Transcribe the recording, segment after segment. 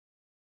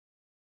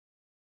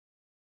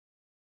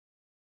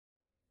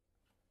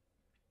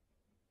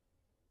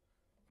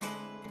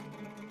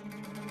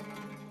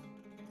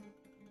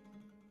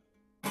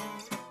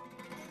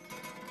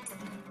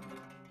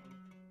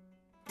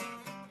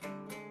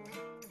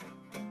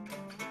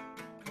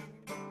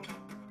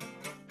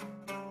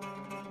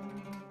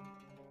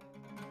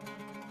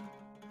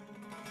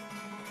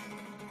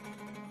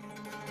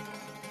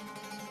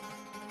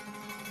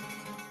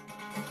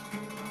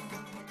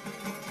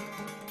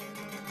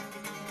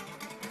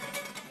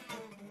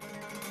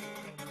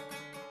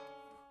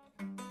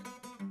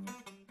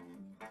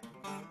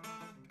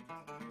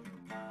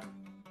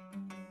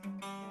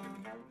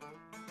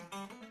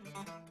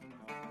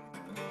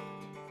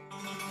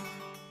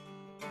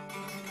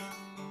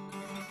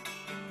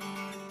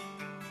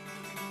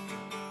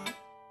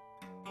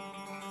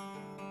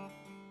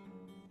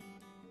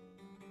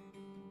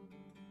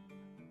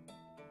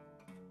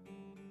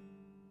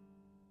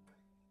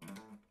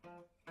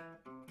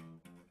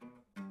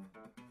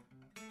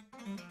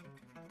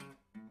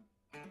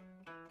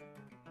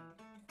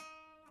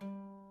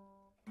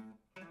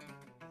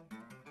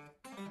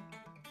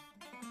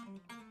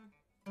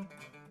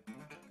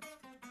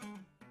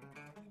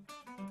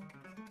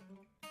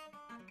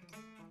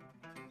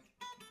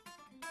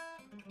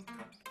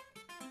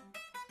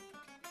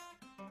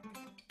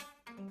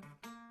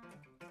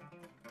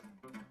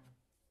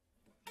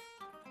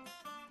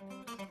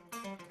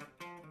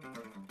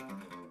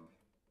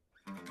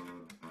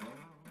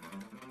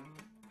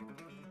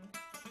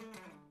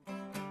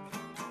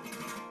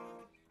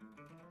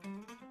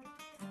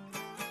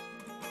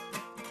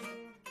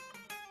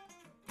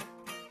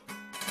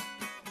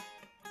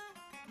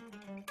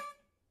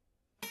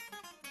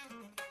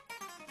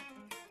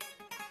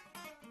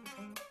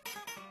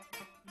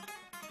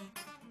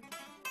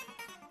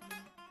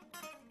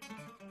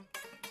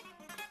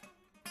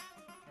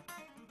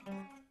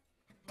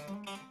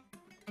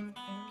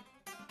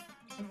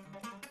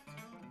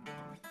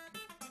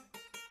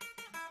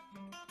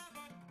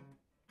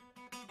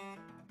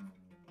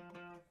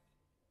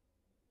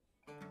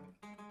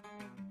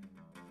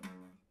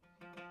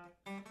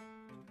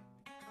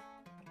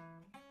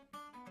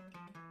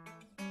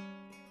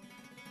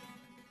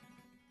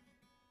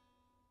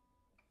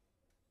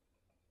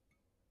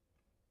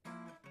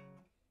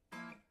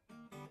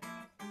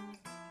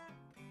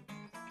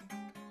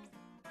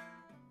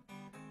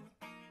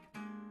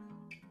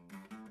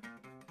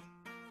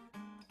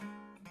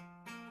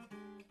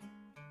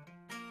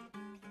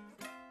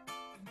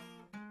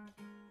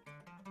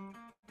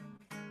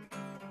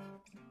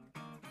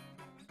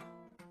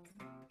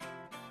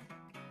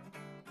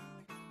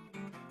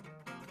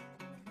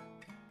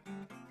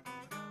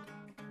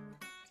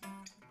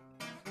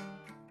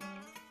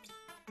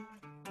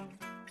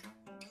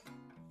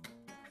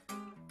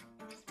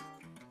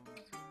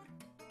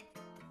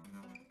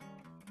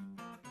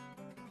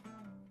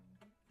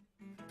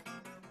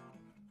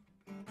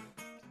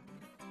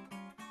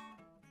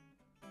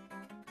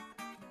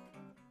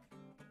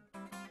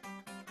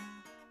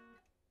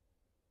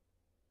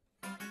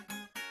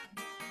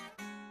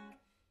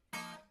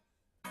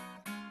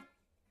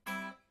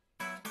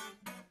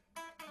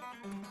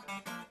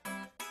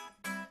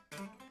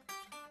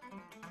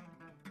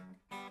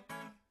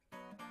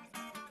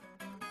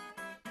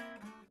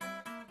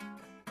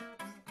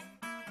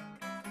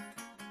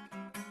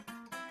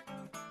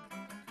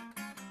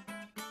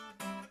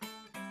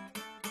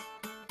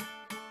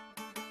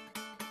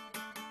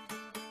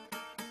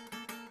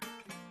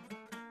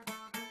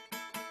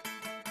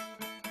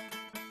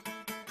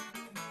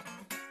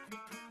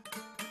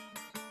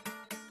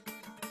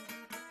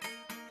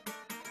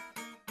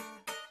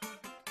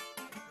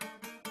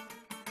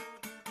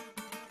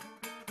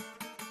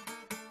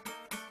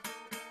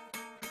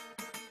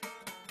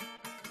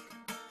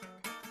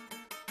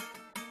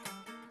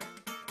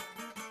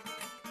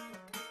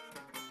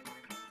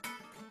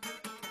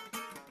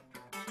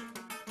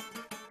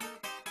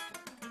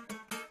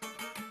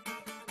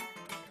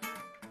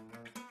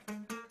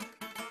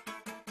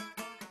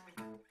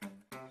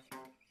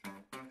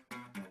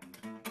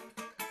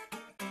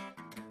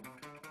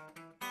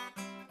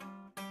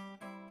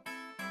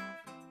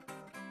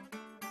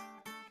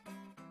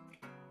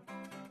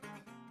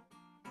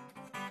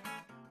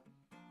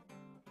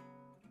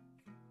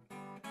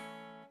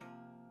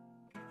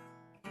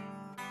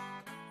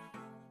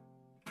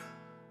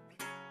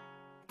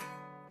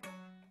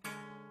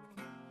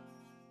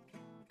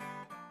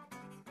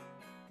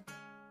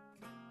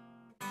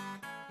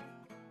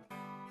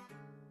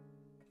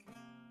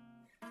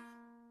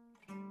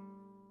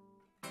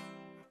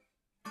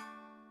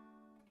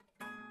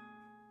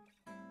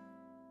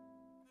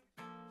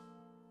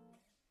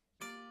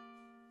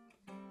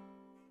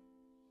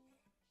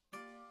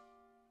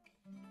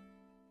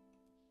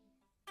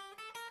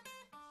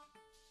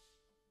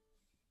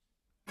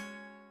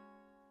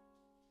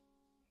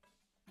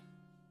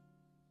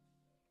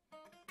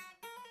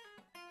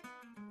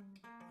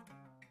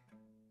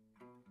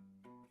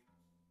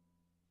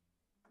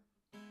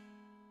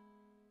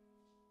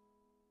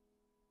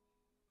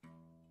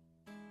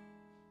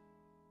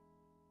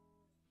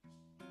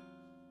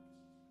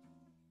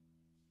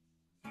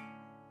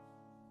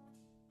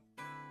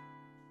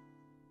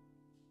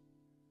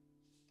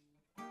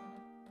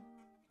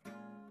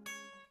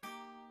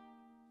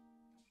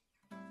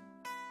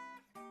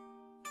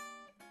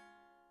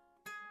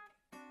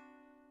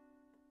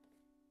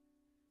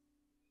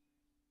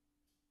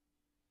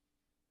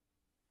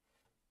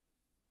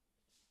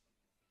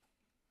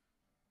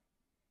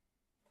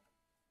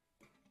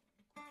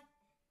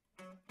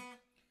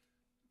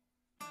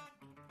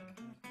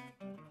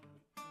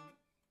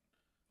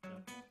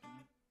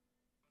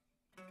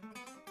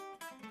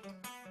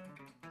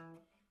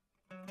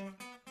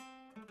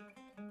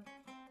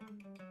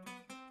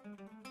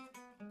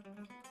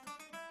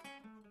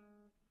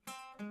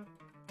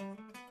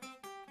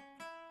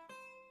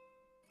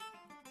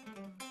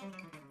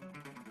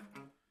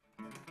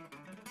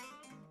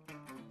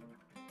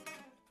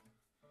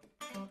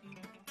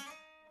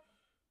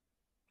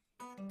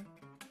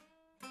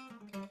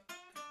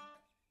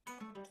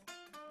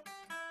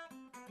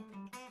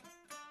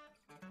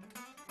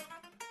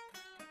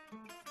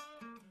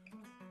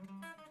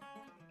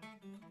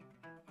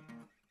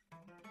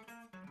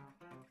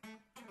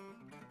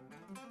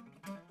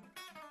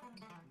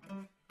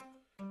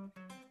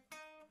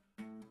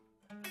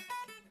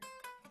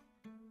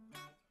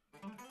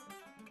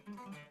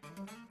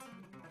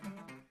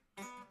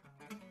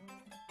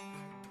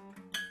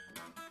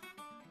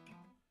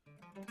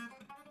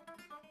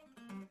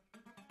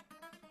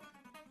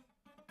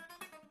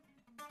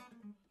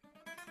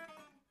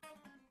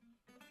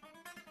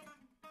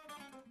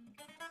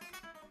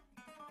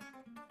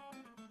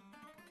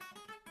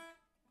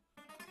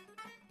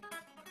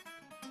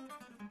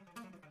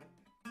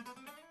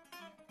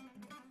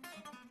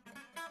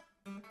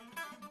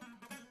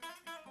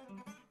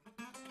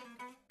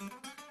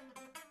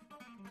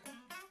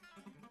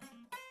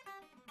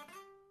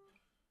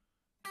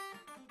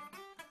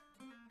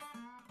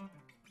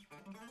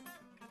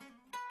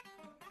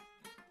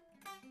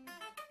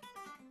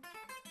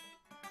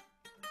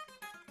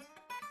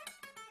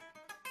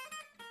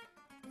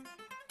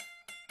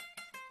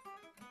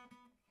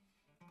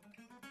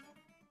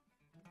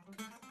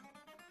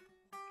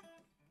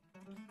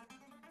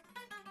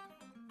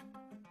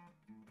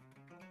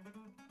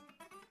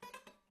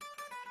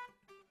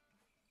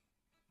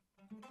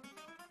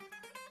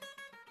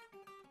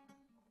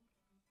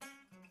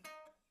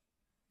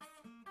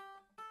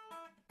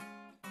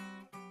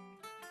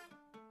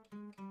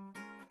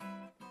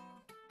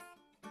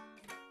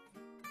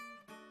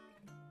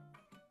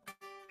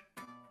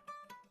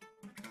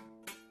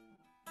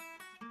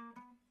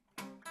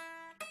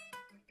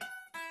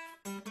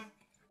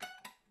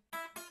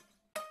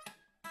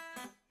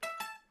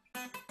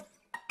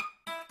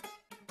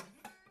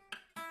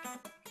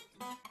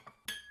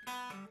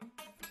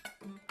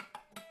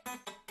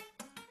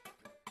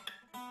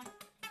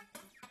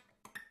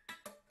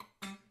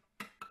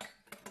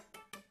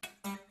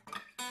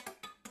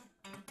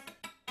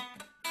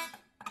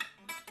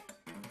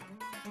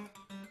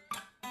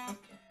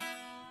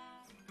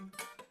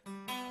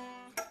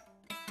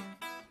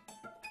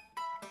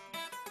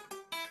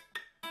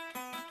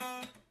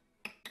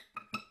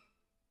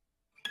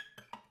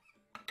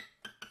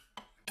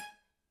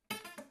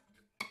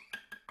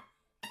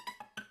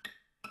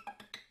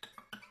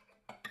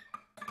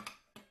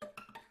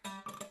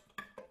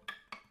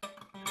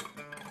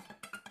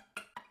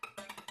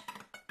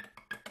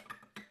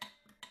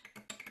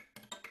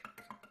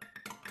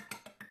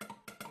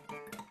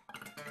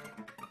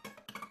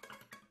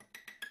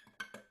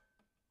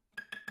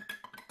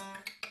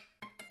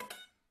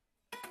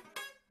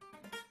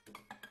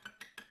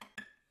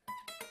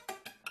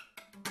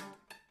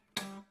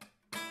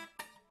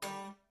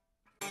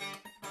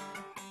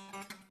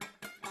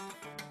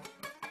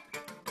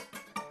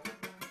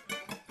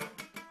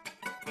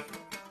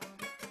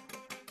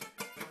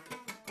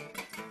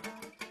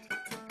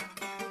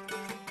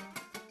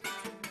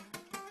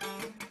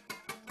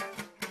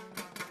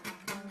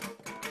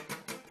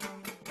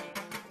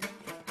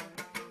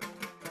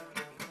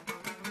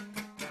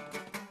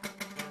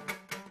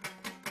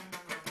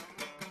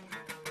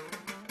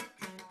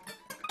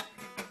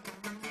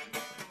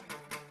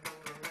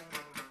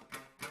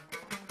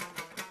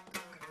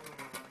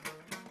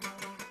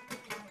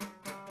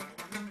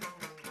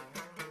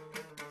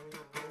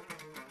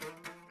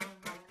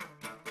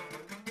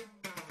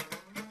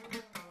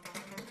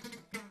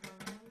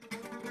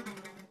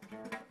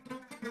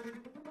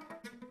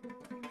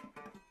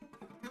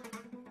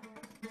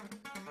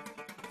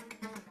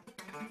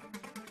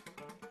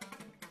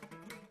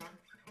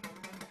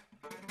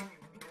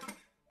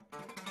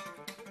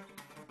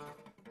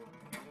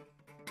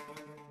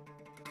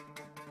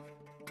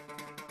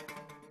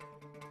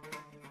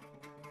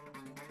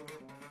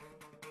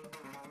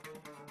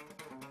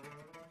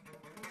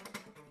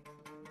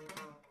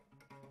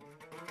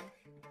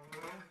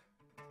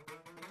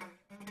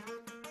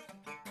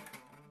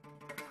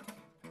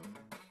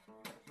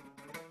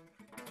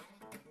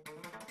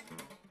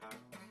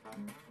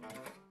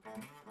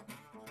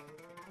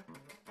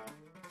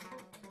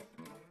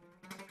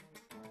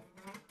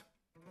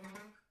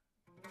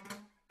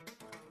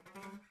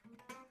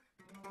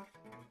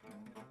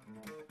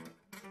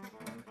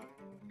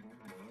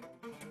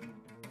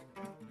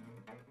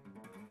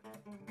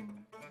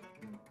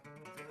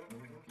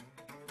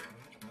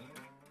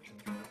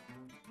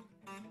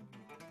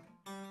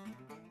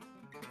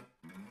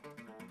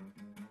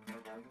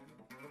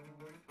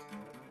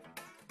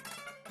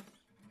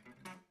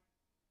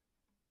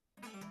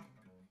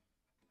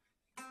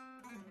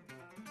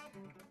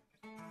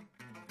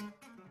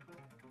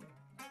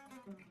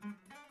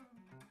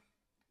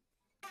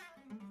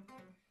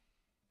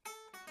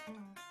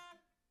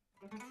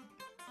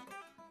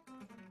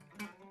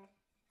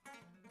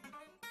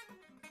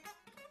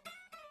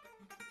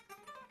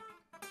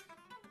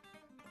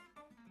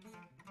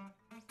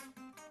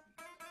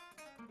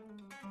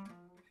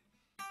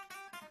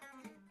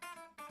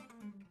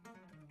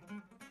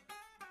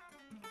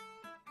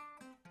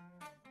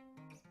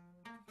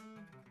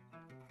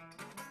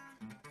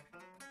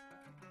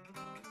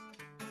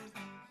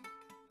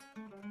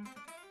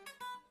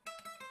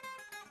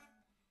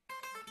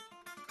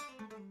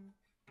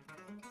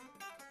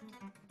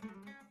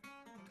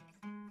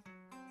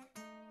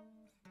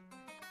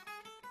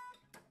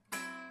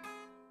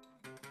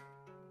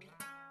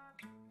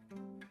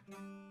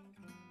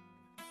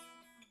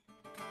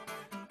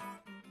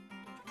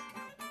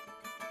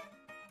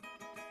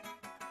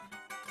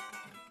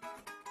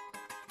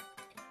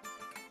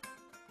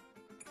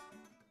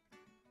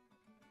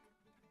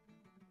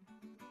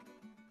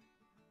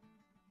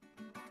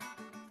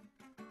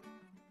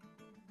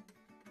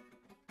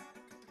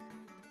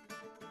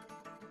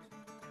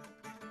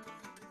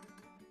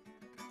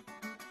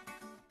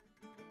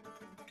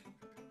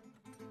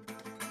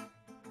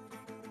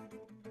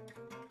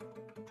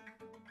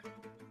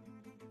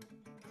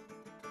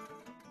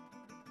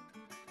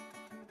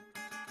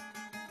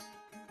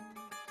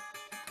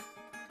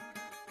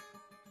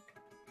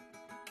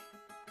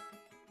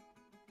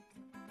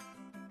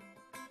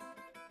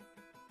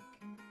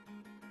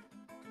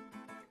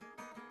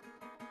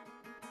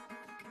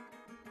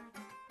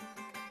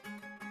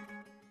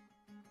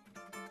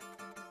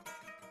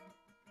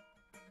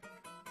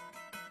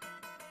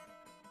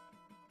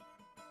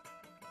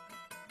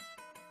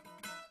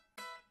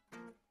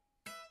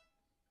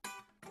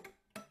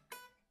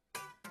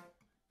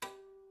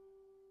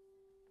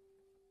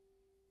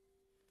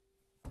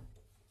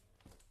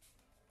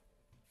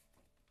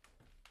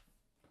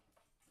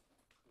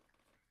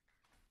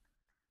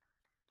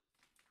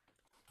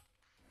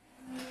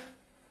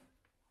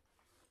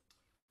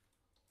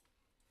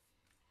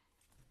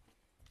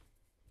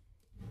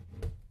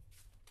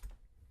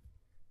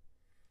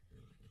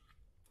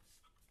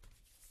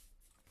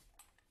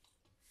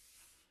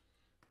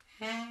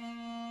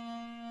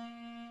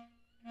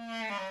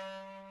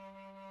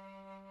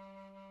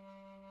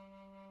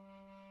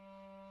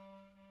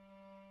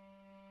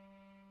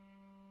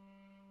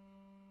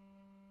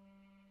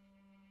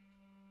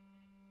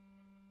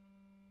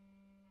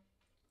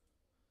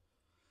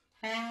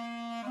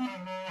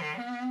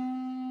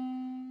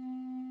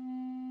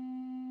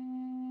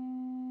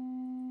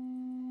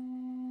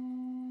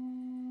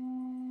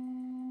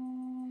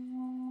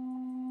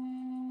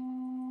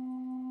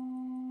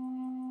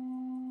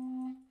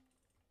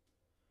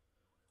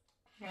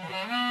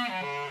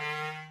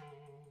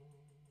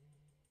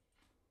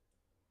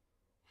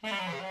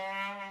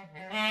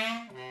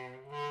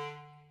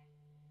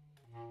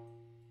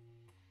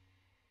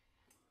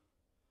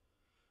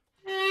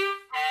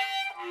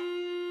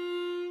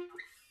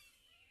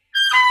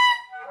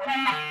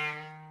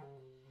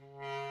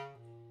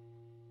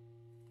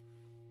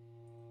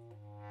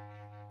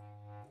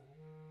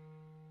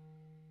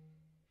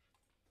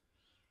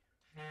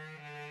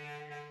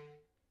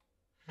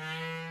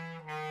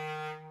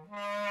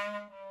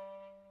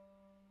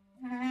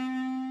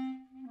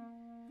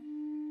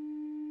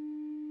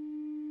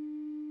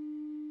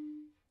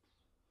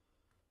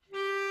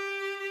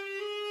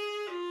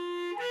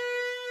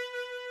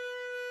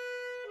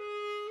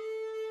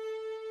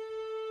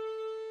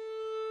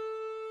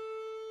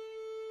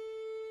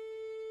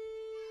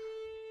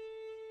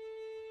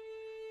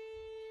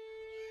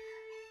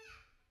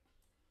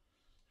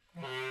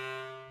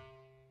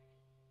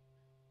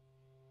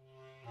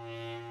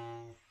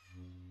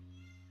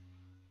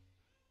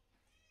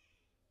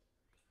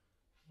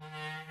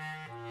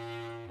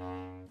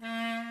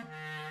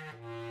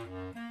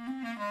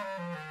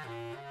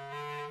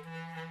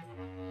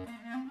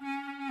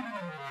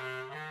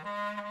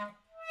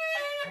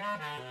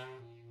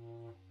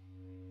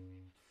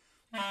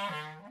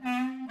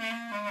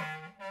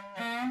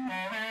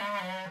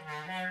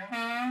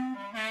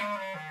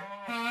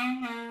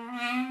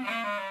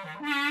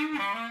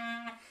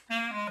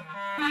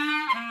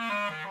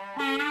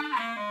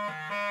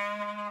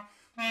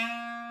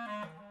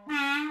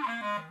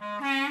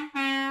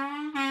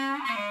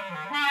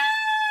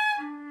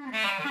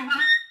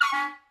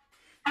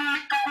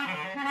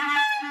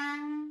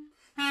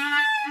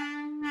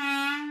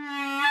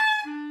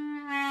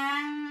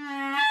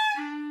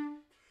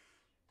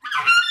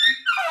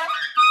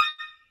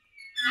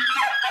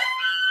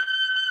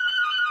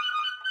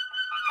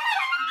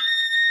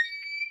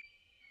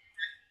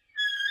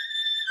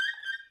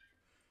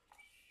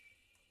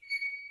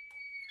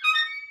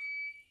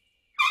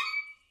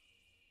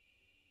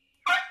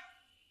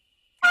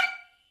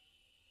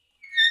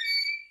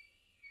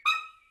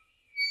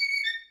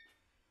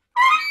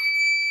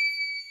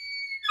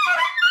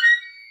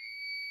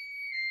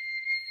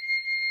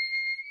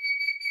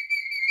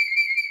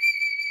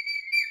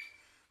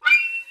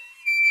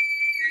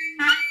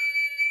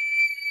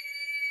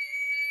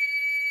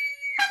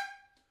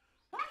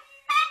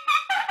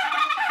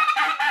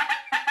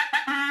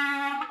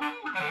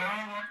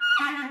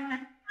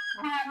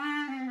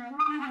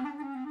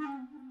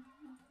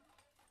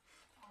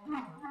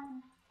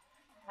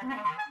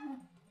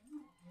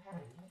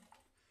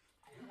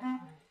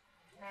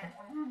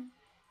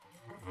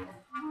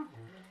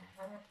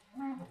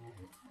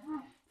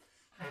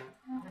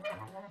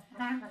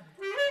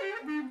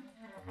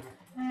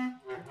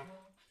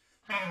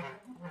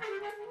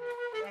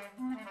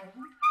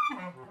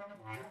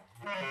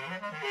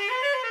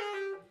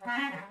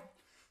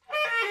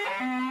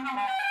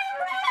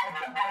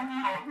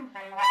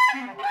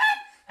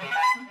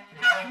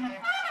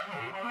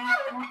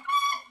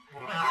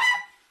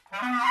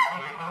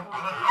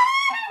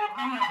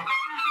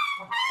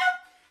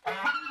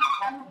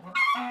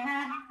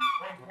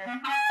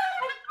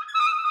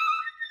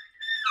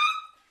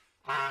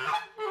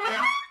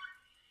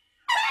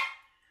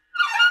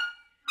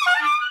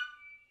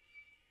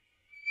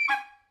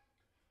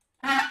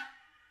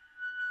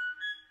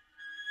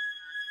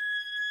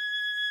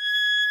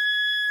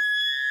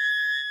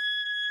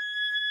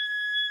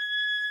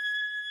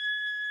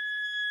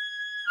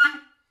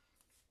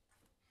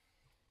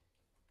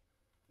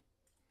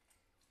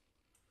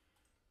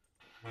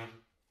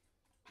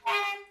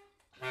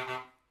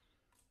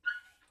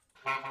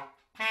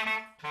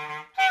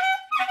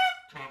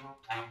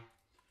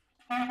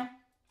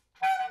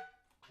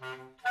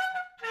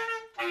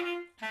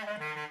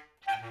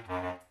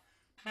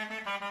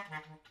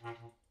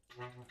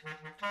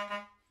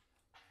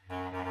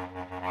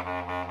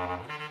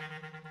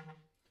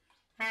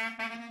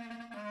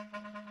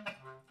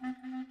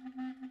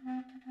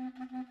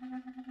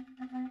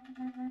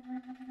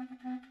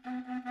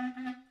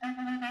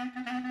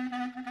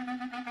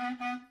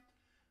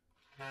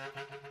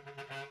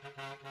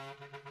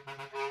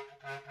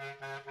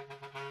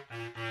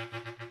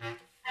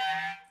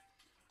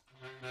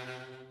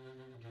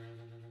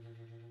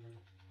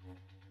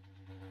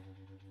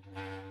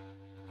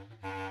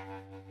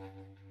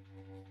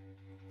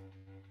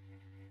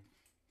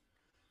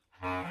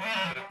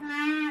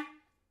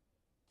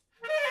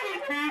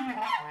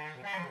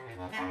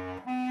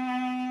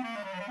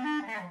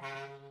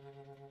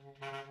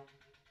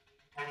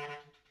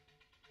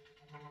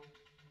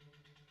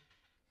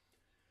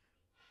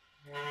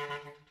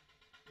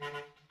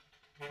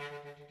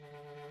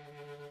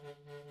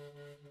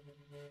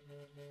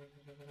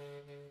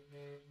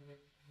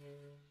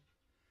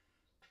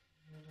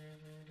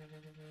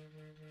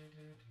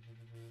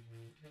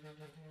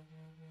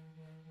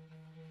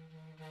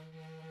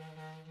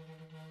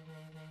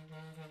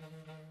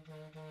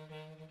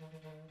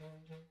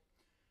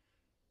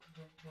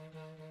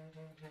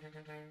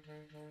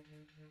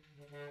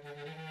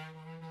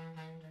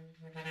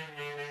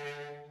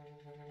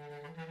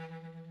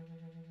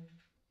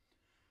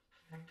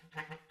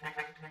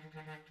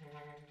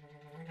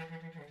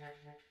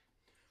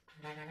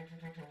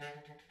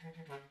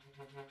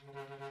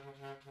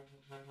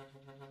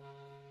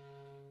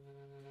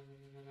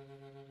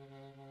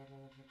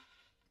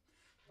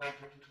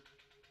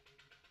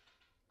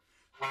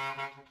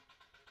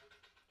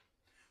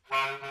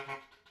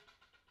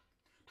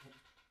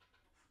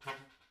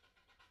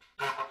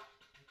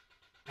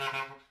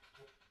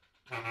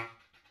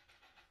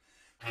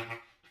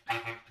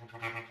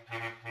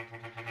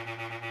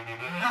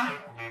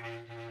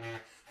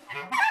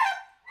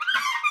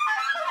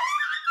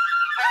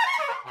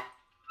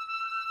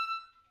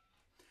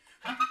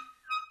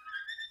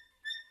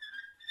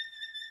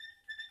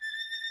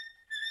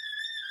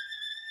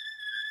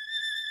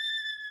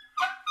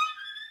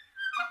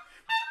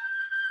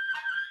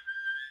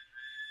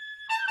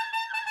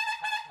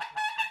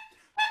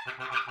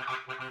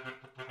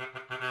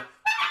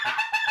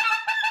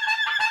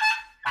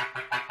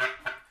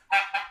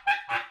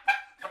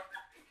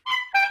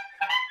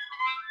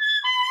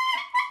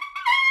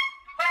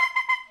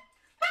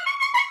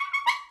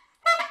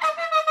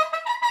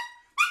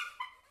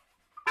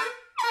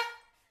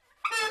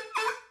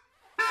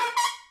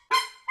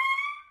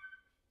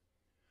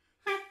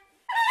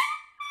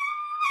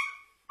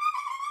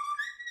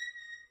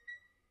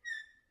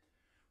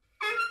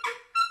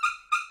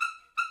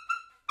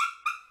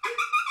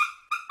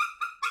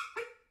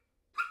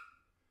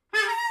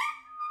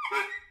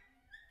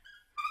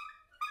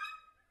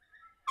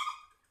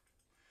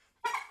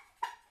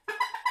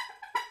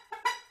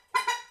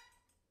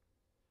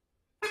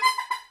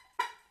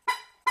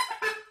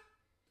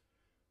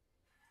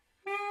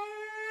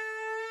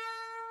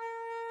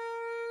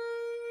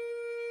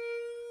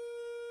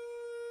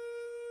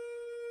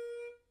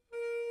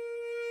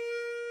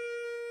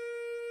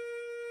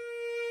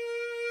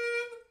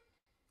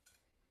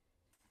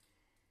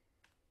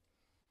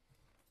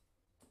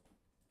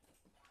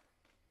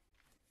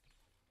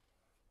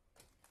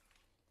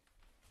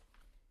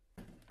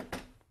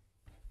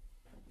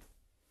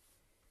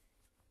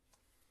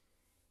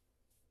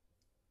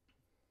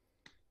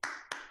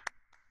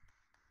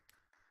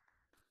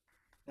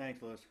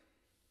Thanks, Louis.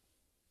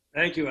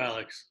 Thank you,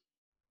 Alex.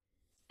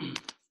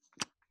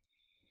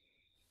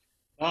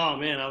 Oh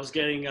man, I was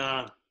getting.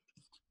 One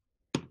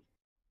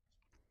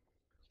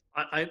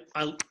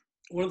of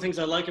the things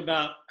I like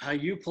about how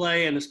you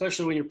play, and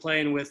especially when you're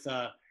playing with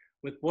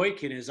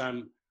Boykin, is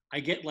I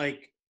get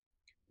like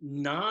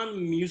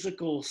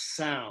non-musical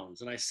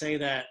sounds, and I say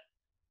that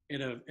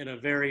in a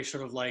very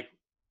sort of like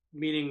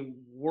meaning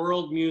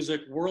world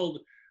music, world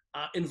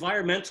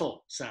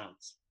environmental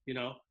sounds. You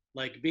know,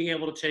 like being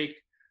able to take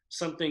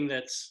something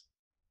that's,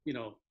 you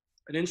know,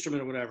 an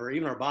instrument or whatever,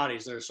 even our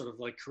bodies that are sort of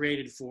like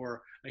created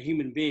for a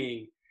human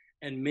being,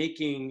 and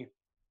making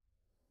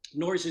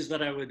noises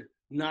that I would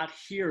not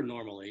hear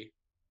normally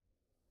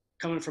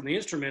coming from the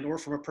instrument or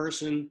from a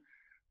person.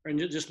 And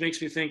it just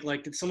makes me think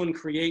like, did someone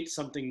create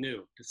something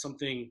new?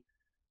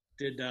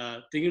 did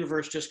the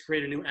universe just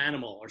create a new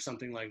animal or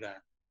something like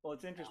that? Well,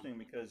 it's interesting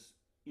because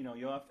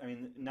you have. I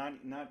mean,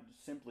 not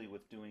simply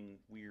with doing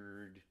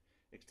weird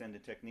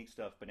extended technique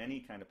stuff, but any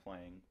kind of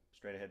playing,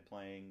 straight ahead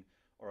playing,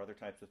 or other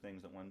types of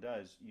things that one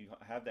does. You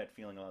have that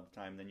feeling a lot of the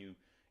time. Then you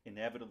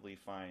inevitably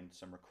find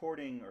some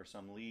recording or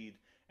some lead,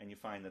 and you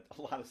find that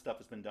a lot of stuff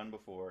has been done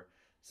before.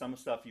 Some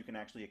stuff you can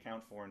actually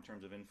account for in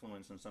terms of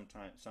influence, and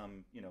sometimes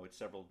some it's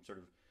several sort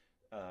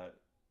of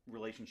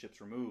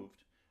relationships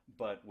removed,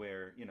 but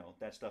where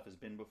that stuff has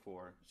been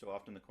before. So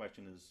often the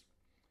question is,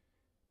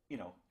 you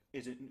know,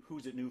 is it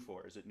who's it new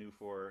for? Is it new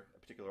for a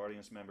particular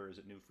audience member? Is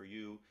it new for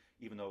you,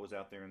 even though it was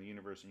out there in the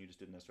universe and you just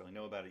didn't necessarily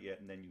know about it yet,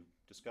 and then you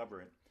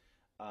discover it?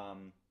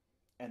 Um,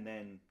 and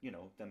then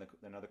the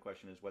another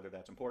question is whether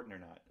that's important or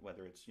not.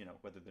 Whether it's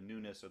whether the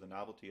newness or the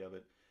novelty of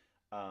it,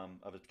 of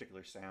a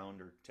particular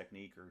sound or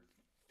technique or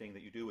thing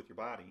that you do with your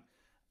body,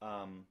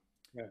 um,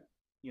 Yeah.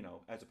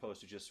 as opposed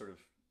to just sort of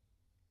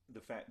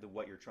the fact that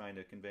what you're trying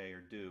to convey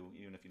or do,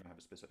 even if you don't have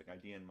a specific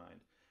idea in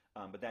mind.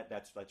 But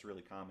that's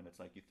really common. It's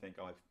like you think,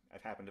 oh,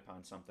 I've happened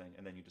upon something,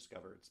 and then you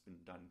discover it's been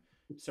done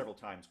several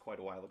times quite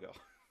a while ago.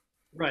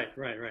 Right,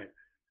 right, right.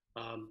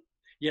 Um,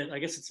 yeah, I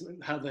guess it's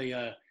how they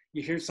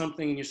you hear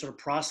something and you sort of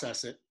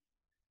process it,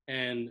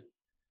 and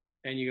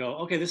you go,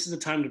 okay, this is the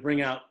time to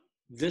bring out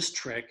this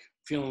trick,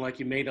 feeling like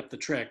you made up the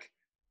trick,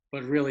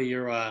 but really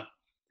you're well,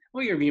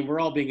 we're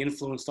all being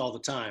influenced all the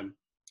time.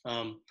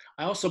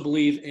 I also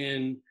believe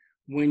in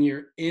when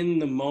you're in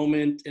the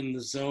moment, in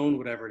the zone,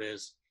 whatever it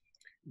is,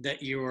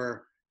 that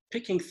you're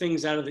picking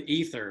things out of the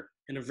ether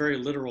in a very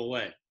literal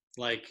way,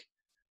 like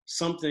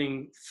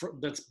something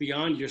that's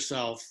beyond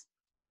yourself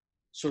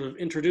sort of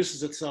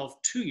introduces itself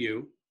to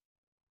you,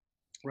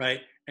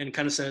 right? And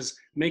kind of says,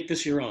 make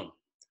this your own.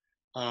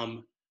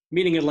 Um,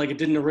 Meaning it like it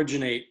didn't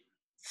originate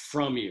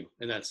from you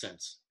in that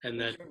sense. And You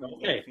that, certainly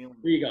get that okay, feeling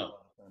here you a go. lot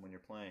of the time when you're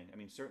playing. I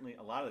mean, certainly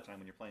a lot of the time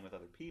when you're playing with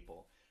other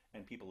people,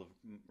 and people have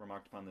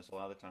remarked upon this a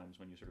lot of the times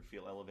when you sort of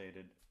feel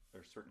elevated,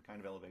 or certain kind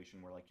of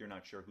elevation where like you're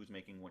not sure who's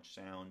making which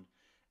sound,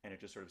 and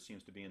it just sort of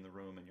seems to be in the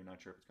room, and you're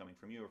not sure if it's coming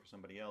from you or for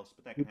somebody else.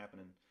 But that can happen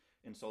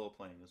in solo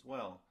playing as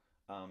well.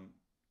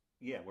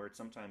 Yeah, where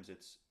sometimes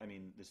it's. I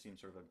mean, this seems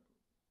sort of a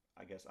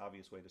I guess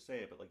obvious way to say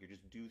it, but like you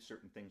just do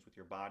certain things with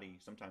your body.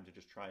 Sometimes you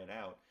just try it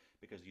out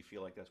because you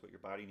feel like that's what your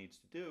body needs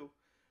to do,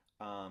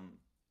 um,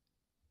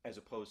 as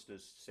opposed to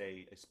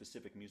say a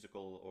specific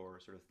musical or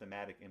sort of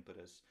thematic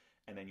impetus,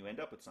 and then you end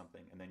up with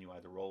something, and then you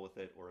either roll with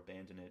it or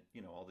abandon it.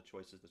 All the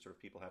choices that sort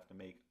of people have to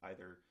make,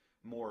 either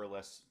more or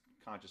less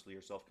consciously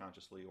or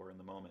self-consciously or in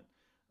the moment.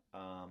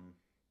 Um,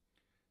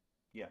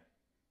 yeah,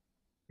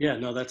 Yeah,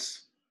 no,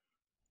 that's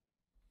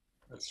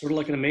sort of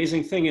like an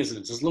amazing thing, isn't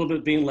it? It's a little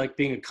bit being like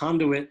being a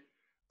conduit,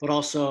 but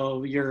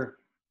also your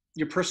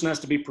person has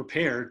to be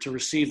prepared to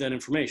receive that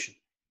information.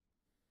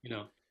 You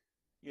know.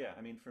 yeah.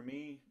 I mean, for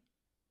me,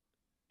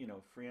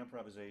 free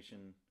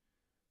improvisation.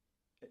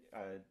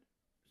 Uh,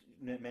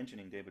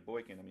 Mentioning David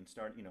Boykin, I mean,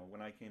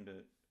 when I came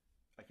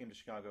to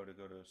Chicago to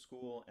go to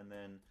school, and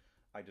then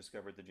I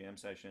discovered the jam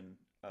session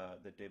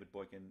that David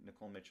Boykin,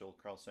 Nicole Mitchell,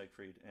 Carl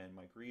Siegfried, and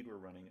Mike Reed were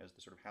running as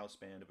the sort of house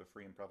band of a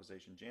free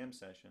improvisation jam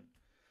session.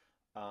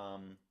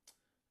 Um,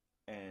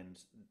 and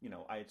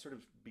I had sort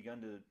of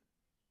begun to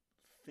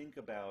think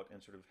about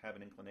and sort of have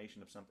an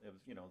inclination of something of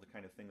the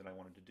kind of thing that I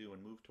wanted to do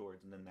and move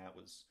towards, and then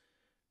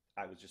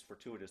I was just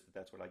fortuitous that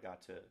that's what I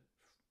got to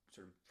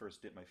sort of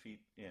first dip my feet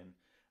in,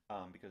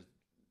 because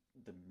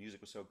the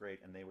music was so great,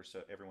 and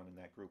everyone in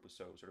that group was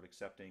so sort of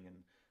accepting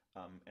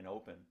and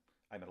open.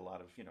 I met a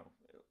lot of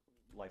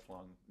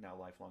lifelong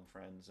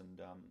friends, and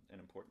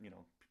important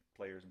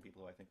players and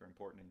people who I think are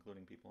important,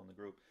 including people in the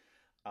group.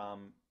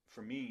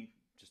 For me,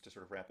 just to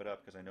sort of wrap it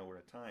up, because I know we're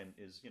at time,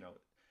 is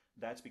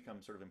that's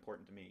become sort of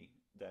important to me,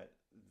 that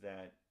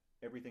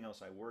everything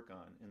else I work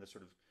on in the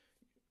sort of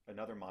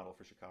another model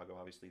for Chicago,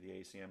 obviously the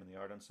ACM and the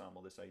art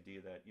ensemble, this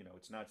idea that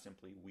it's not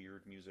simply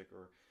weird music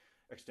or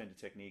extended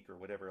technique or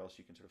whatever else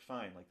you can sort of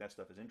find. Like that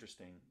stuff is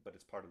interesting, but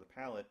it's part of the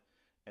palette,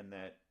 and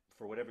that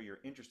for whatever you're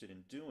interested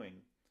in doing,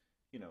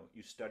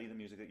 you study the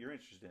music that you're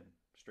interested in,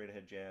 straight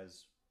ahead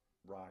jazz,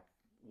 rock,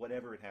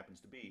 whatever it happens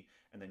to be,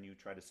 and then you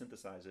try to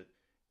synthesize it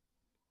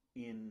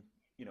in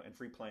and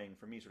free playing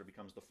for me sort of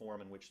becomes the form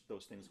in which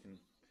those things can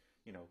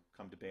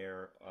come to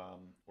bear,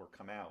 or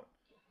come out.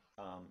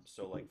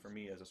 So like for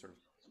me, as a sort of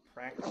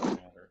practical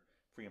matter,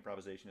 free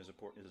improvisation is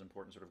an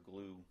important sort of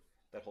glue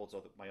that holds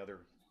all my other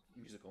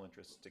musical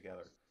interests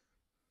together.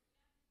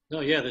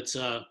 No, yeah, that's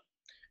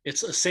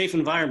it's a safe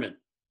environment.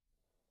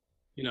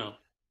 You know,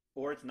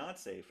 Or it's not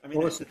safe. I mean,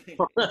 or that's it's the thing.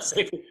 or not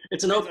safe.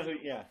 It's an Depends open. on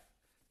who. Yeah,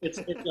 It's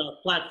a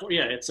platform.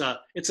 Yeah, it's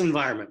an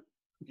environment.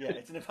 yeah,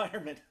 it's an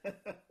environment.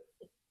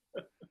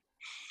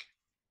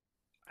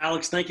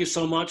 Alex, thank you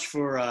so much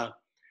for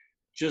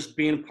just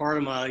being a part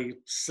of my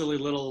silly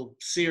little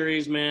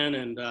series, man.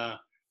 And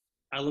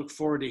I look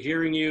forward to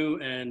hearing you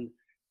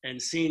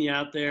and seeing you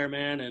out there,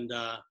 man. And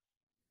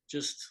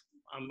just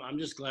I'm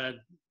just glad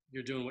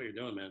you're doing what you're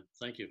doing, man.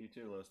 Thank you. You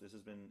too, Louis. This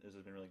has been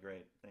really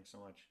great. Thanks so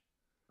much.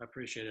 I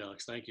appreciate it,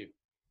 Alex. Thank you.